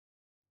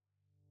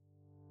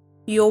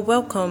You're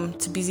welcome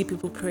to Busy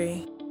People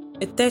Pray,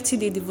 a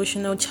 30-day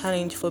devotional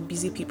challenge for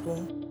busy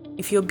people.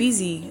 If you're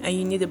busy and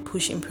you need a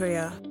push in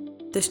prayer,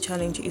 this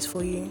challenge is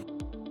for you.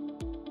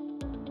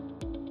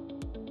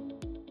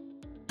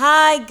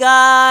 Hi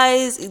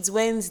guys, it's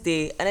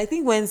Wednesday, and I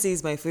think Wednesday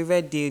is my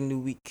favorite day in the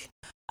week.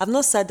 I've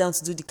not sat down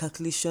to do the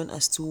calculation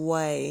as to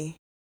why.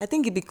 I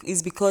think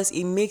it's because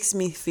it makes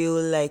me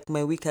feel like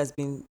my week has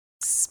been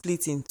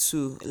split in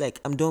two.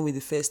 Like I'm done with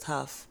the first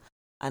half,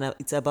 and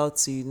it's about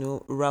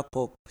to, wrap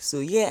up.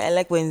 So yeah, I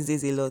like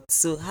Wednesdays a lot.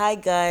 So hi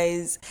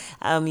guys,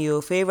 I'm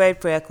your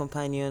favorite prayer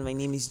companion. My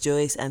name is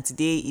Joyce, and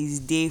today is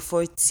day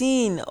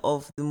 14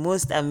 of the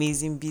most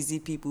amazing Busy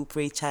People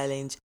Pray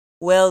Challenge.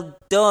 Well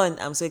done.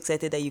 I'm so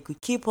excited that you could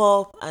keep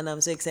up, and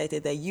I'm so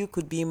excited that you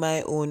could be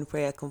my own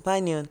prayer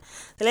companion.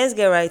 So let's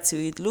get right to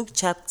it. Luke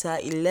chapter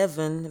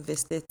 11,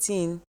 verse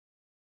 13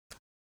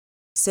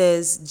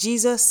 says,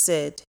 Jesus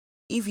said,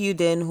 "If you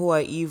then who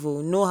are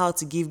evil know how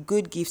to give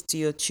good gifts to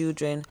your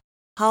children,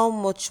 how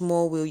much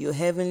more will your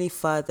heavenly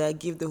Father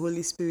give the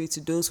Holy Spirit to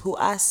those who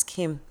ask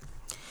him?"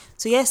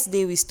 So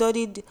yesterday we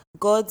studied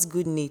God's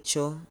good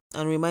nature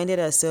and reminded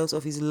ourselves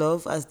of his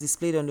love as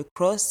displayed on the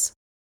cross.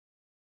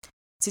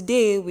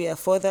 Today, we are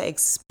further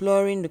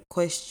exploring the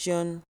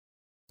question,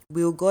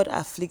 will God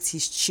afflict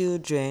his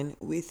children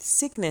with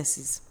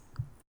sicknesses?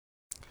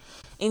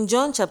 In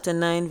John chapter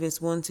 9, verse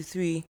 1 to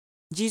 3,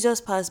 Jesus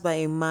passed by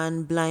a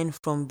man blind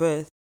from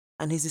birth,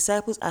 and his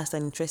disciples asked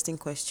an interesting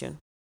question.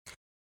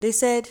 They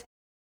said,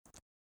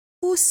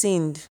 who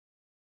sinned,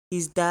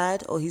 his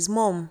dad or his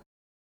mom?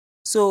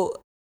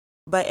 So,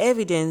 by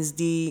evidence,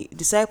 the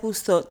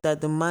disciples thought that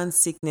the man's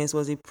sickness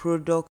was a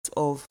product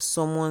of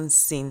someone's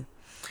sin.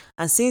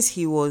 And since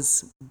he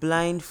was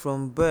blind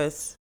from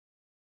birth,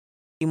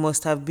 it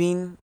must have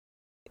been,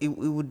 it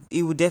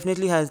would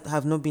definitely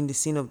have not been the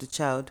sin of the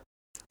child.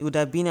 It would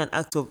have been an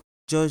act of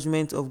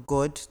judgment of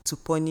God to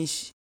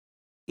punish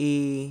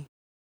a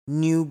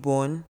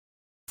newborn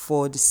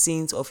for the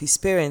sins of his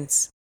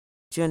parents.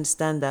 Do you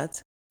understand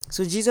that?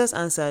 So Jesus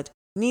answered,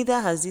 neither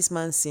has this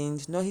man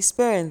sinned nor his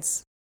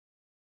parents.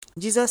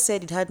 Jesus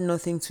said it had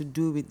nothing to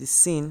do with the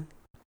sin.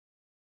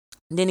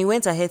 Then he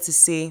went ahead to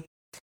say,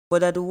 but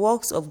that the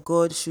works of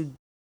God should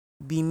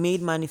be made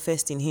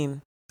manifest in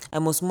him. I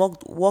must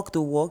walk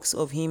the works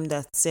of him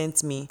that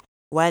sent me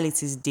while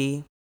it is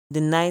day.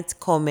 The night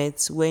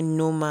cometh when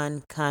no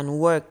man can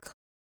work.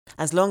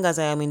 As long as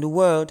I am in the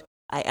world,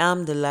 I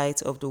am the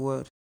light of the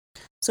world.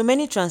 So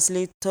many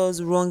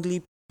translators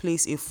wrongly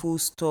place a full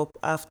stop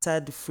after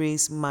the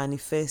phrase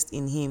manifest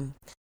in him,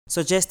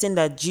 suggesting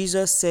that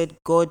Jesus said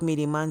God made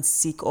a man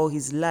sick all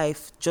his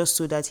life just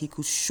so that he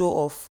could show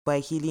off by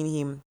healing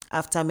him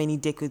after many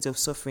decades of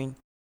suffering.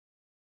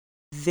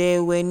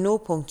 There were no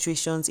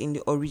punctuations in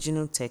the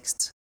original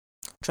text.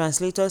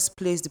 Translators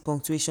placed the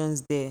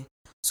punctuations there.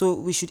 So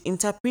we should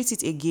interpret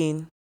it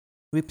again,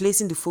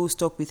 replacing the full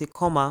stop with a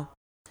comma,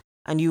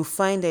 and you'll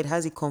find that it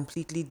has a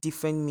completely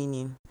different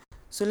meaning.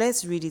 So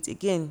let's read it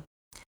again.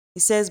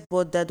 It says,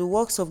 but that the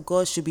works of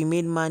God should be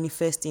made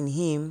manifest in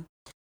him,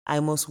 I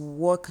must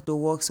work the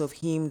works of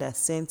him that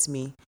sent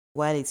me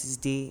while it is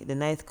day. The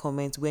night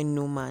cometh when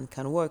no man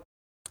can work.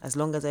 As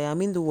long as I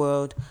am in the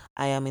world,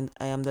 I am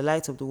the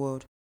light of the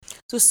world.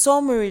 So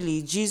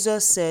summarily,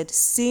 Jesus said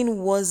sin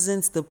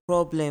wasn't the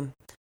problem,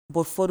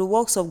 but for the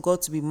works of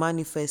God to be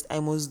manifest, I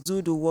must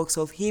do the works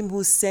of him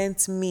who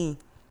sent me.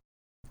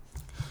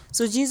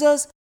 So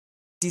Jesus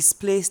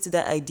displaced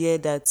that idea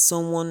that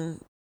someone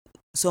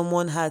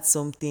had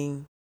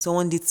something,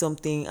 someone did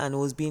something and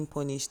was being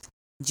punished.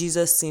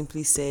 Jesus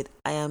simply said,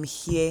 I am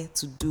here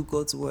to do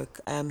God's work.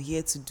 I am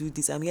here to do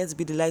this. I'm here to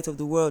be the light of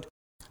the world.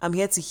 I'm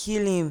here to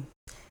heal him,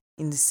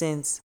 in the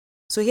sense.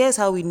 So here's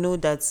how we know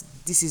that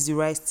this is the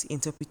right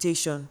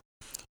interpretation.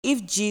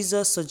 If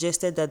Jesus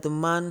suggested that the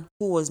man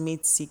who was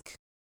made sick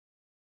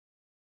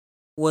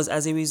was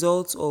as a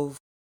result of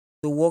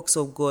the works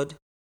of God,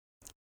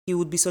 he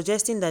would be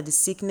suggesting that the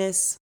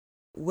sickness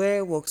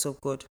were works of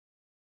God.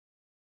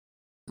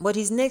 But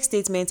his next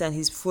statement and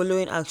his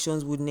following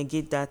actions would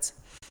negate that.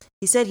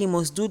 He said he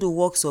must do the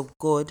works of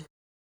God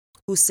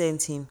who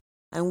sent him.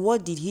 And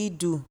what did he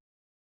do?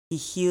 He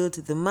healed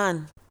the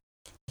man.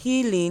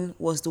 Healing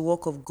was the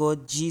work of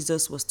God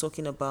Jesus was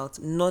talking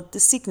about, not the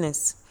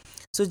sickness.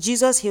 So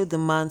Jesus healed the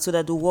man so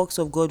that the works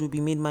of God would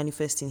be made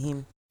manifest in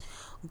him.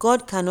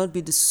 God cannot be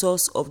the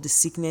source of the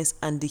sickness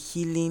and the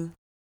healing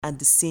at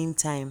the same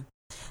time.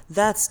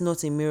 That's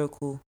not a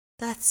miracle.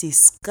 That's a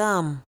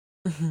scam.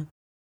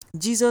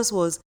 Jesus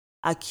was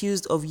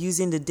accused of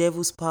using the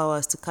devil's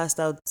powers to cast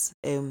out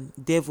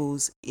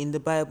devils in the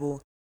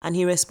Bible. And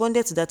he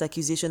responded to that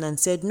accusation and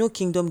said, no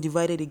kingdom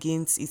divided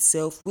against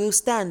itself will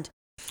stand.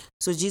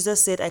 So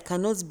Jesus said, I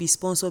cannot be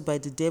sponsored by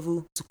the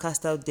devil to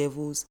cast out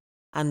devils,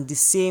 and the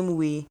same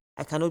way,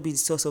 I cannot be the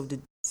source of the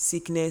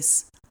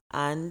sickness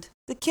and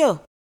the cure.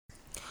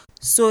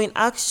 So in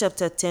Acts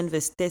chapter 10,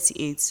 verse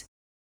 38,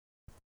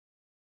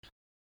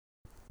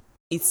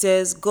 it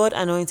says, God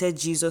anointed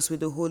Jesus with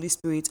the Holy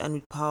Spirit and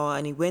with power,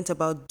 and he went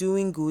about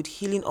doing good,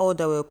 healing all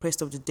that were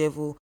oppressed of the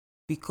devil,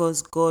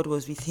 because God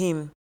was with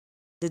him.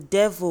 The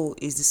devil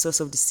is the source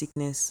of the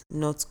sickness,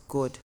 not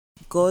God.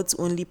 God's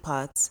only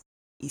part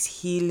is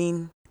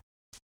healing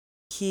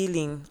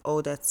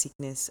all that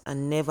sickness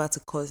and never to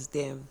cause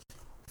them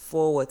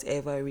for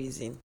whatever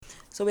reason.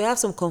 So we have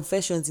some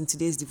confessions in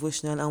today's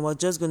devotional, and we're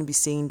just going to be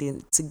saying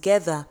them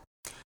together.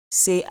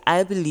 Say,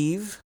 I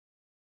believe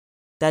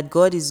that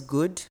God is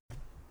good.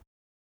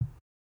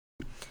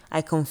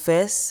 I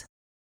confess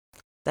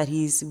that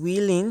He is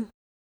willing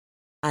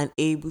and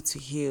able to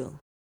heal.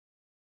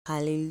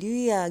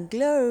 Hallelujah.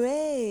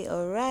 Glory.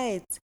 All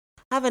right.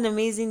 Have an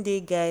amazing day,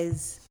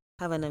 guys.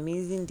 Have an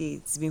amazing day.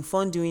 It's been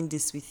fun doing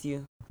this with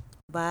you.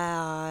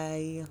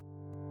 Bye.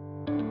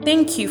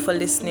 Thank you for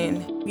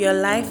listening. We are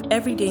live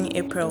every day in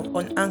April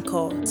on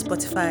Anchor,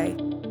 Spotify,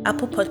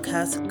 Apple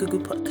Podcasts, Google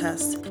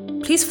Podcasts.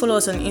 Please follow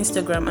us on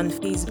Instagram and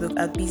Facebook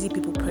at Busy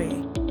People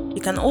Pray.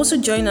 You can also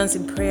join us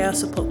in prayer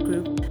support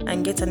group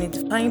and get an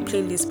edifying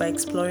playlist by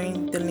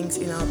exploring the links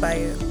in our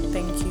bio.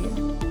 Thank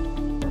you.